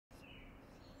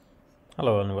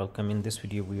Hello and welcome. In this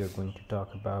video we are going to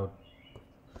talk about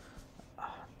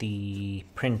the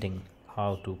printing,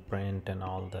 how to print and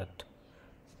all that,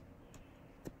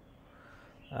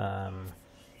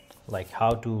 like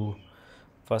how to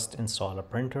first install a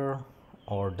printer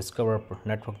or discover a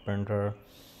network printer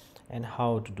and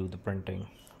how to do the printing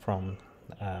from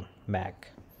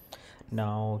Mac.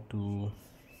 Now to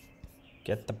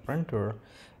get the printer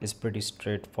is pretty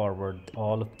straightforward.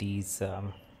 All of these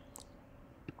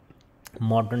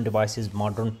modern devices,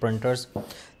 modern printers,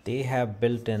 they have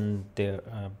built-in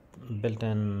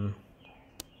built-in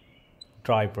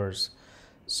drivers,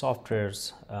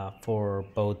 softwares for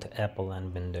both Apple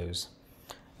and Windows.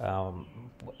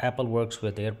 Apple works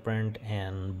with AirPrint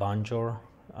and Bonjour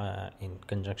in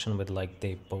conjunction with, like,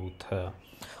 they both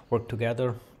work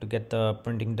together to get the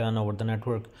printing done over the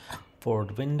network. For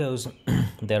Windows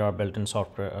there are built-in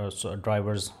software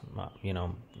drivers.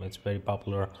 It's very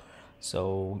popular,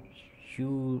 so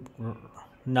you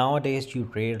nowadays you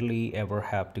rarely ever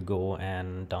have to go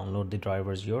and download the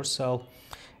drivers yourself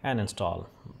and install.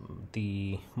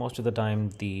 The most of the time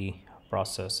the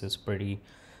process is pretty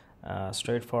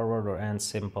straightforward and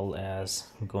simple as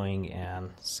going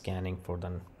and scanning for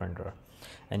the printer.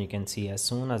 And you can see as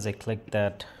soon as I click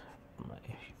that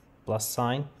plus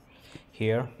sign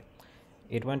here,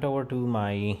 it went over to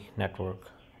my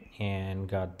network and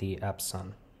got the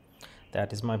Epson.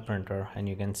 That is my printer, and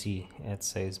you can see it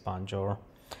says Bonjour.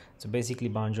 So basically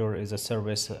Bonjour is a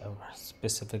service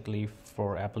specifically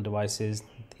for Apple devices.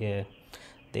 They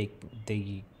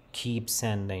keep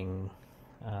sending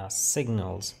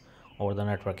signals over the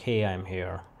network. Hey, I'm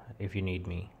here if you need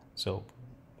me. So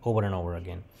over and over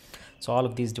again. So all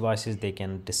of these devices, they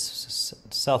can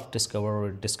self-discover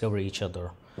or discover each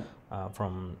other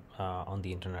from on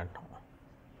the internet.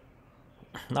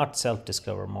 Not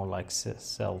self-discover, more like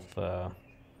self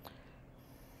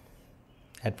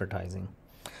advertising.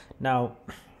 Now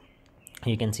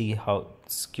you can see how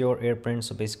secure AirPrint.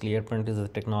 So basically AirPrint is a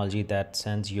technology that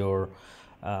sends your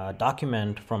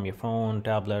document from your phone,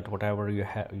 tablet, whatever you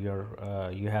have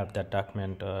you have that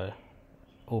document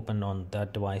open on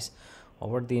that device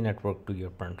over the network to your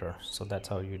printer. So that's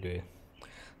how you do it.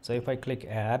 So if I click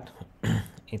add,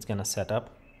 it's gonna set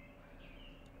up.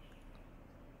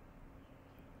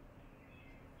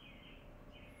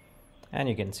 And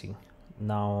you can see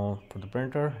now for the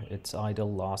printer it's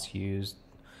idle, lost, used,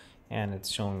 and it's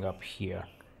showing up here.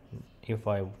 If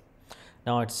I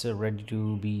now it's ready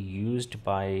to be used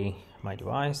by my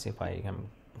device. If I am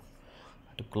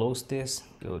to close this,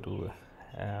 go to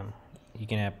you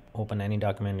can open any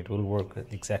document, it will work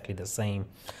exactly the same.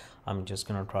 I'm just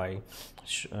gonna try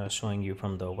showing you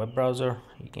from the web browser.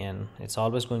 It's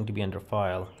always going to be under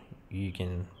file. You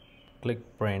can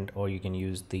click print, or you can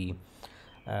use the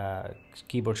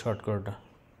keyboard shortcut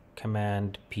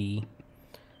Command P,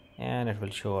 and it will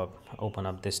show up, open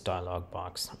up this dialog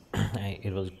box.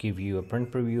 It will give you a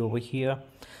print preview over here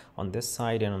on this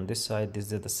side, and on this side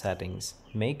these are the settings.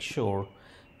 Make sure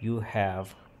you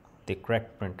have the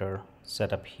correct printer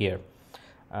set up here.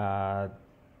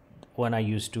 When I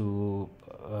used to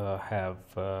have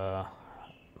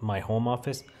my home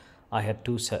office, I had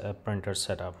two printers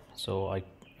set up. So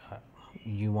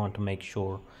you want to make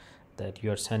sure that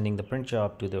you are sending the print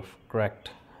job to the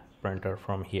correct printer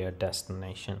from here,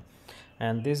 destination.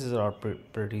 And this is our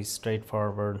pretty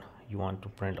straightforward. You want to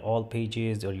print all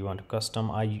pages, or you want to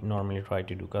custom. I normally try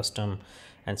to do custom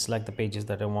and select the pages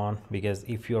that I want, because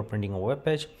if you're printing a web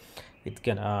page, it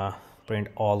can print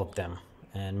all of them,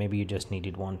 and maybe you just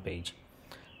needed one page.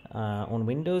 On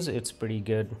Windows it's pretty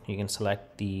good. You can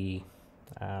select the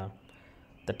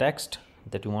text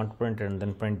that you want to print and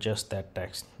then print just that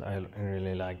text. I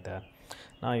really like that.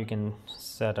 Now you can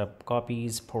set up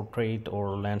copies, portrait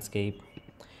or landscape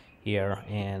here,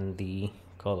 and the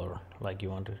color, like you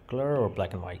want it color or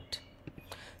black and white.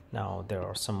 Now there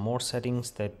are some more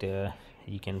settings that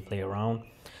you can play around.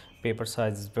 Paper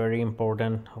size is very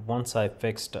important. Once I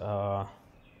fixed a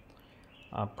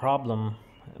problem,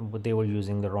 they were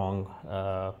using the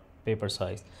wrong paper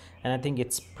size, and I think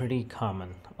it's pretty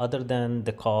common. Other than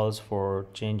the calls for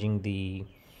changing the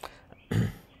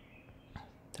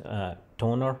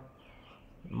toner,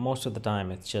 most of the time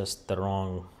it's just the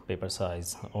wrong paper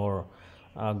size, or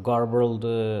garbled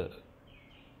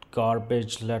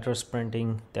garbage letters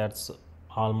printing. That's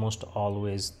almost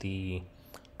always the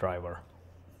driver.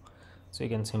 So you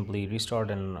can simply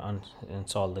restart and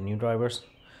install the new drivers.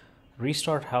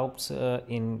 Restart helps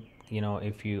in,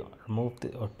 if you remove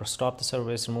or stop the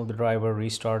service, remove the driver,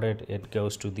 restart it, it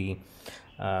goes to the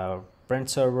print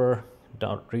server,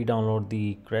 re-download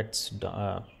the correct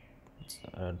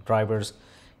drivers,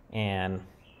 and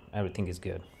everything is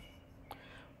good.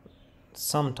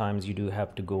 Sometimes you do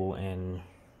have to go and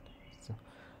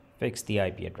fix the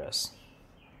IP address.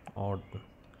 Or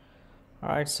all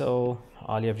right, so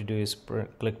all you have to do is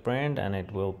click print, and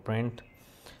it will print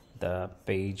the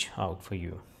page out for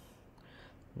you.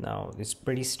 Now it's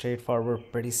pretty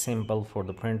straightforward, pretty simple for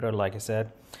the printer. Like I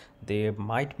said, there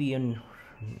might be a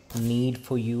need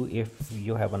for you if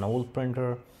you have an old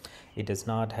printer. It does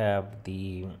not have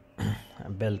the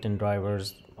built-in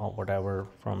drivers or whatever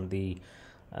from the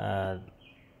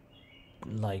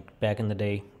like back in the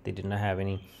day. They did not have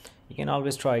any. You can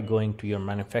always try going to your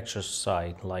manufacturer's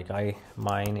site. Like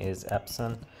mine is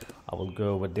Epson. I will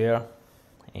go over there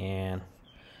and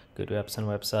go to Epson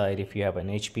website. If you have an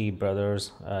HP,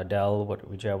 Brothers, Dell,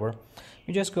 whichever,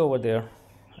 you just go over there,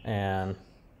 and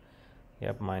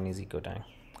yep, mine is Ecotang.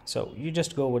 So you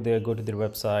just go over there, go to their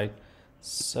website,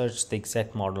 search the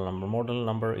exact model number. Model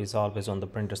number is always on the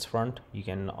printer's front. You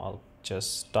can all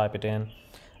just type it in,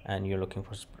 and you're looking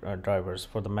for drivers.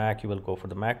 For the Mac, you will go for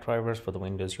the Mac drivers. For the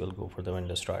Windows, you will go for the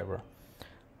Windows driver.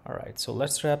 Alright, so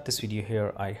let's wrap this video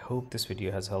here. I hope this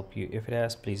video has helped you. If it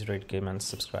has, please rate, comment,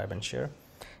 subscribe, and share.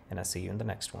 And I'll see you in the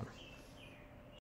next one.